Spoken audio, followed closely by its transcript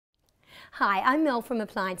Hi, I'm Mel from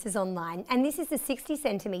Appliances Online, and this is the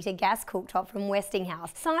 60cm gas cooktop from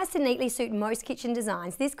Westinghouse. Sized to neatly suit most kitchen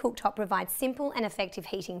designs, this cooktop provides simple and effective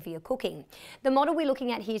heating for your cooking. The model we're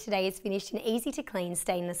looking at here today is finished in easy to clean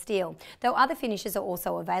stainless steel, though other finishes are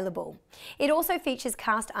also available. It also features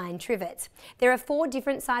cast iron trivets. There are 4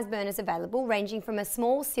 different size burners available, ranging from a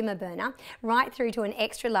small simmer burner right through to an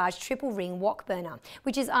extra large triple ring wok burner,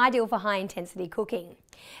 which is ideal for high intensity cooking.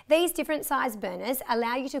 These different size burners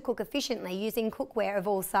allow you to cook efficiently using cookware of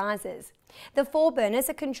all sizes. The 4 burners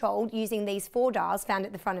are controlled using these 4 dials found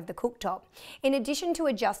at the front of the cooktop. In addition to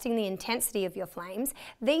adjusting the intensity of your flames,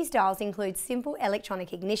 these dials include simple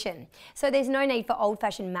electronic ignition, so there's no need for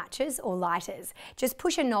old-fashioned matches or lighters. Just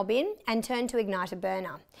push a knob in and turn to ignite a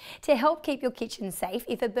burner. To help keep your kitchen safe,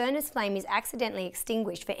 if a burner's flame is accidentally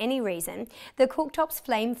extinguished for any reason, the cooktop's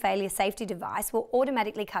flame failure safety device will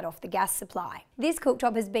automatically cut off the gas supply. This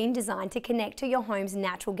cooktop has been designed to connect to your home's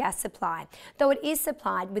natural gas supply, though it is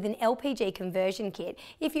supplied with an LPG conversion kit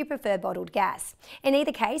if you prefer bottled gas. In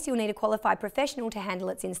either case, you'll need a qualified professional to handle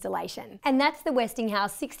its installation. And that's the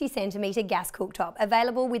Westinghouse 60cm gas cooktop,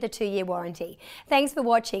 available with a 2-year warranty. Thanks for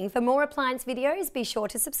watching. For more appliance videos, be sure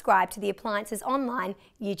to subscribe to the Appliances Online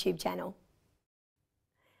YouTube channel.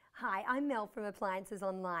 Hi, I'm Mel from Appliances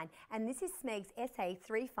Online, and this is Smeg's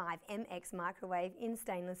SA35MX microwave in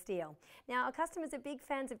stainless steel. Now, our customers are big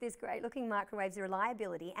fans of this great looking microwave's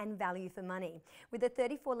reliability and value for money. With a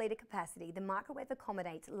 34-litre capacity, the microwave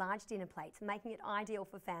accommodates large dinner plates, making it ideal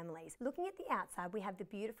for families. Looking at the outside, we have the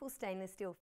beautiful stainless steel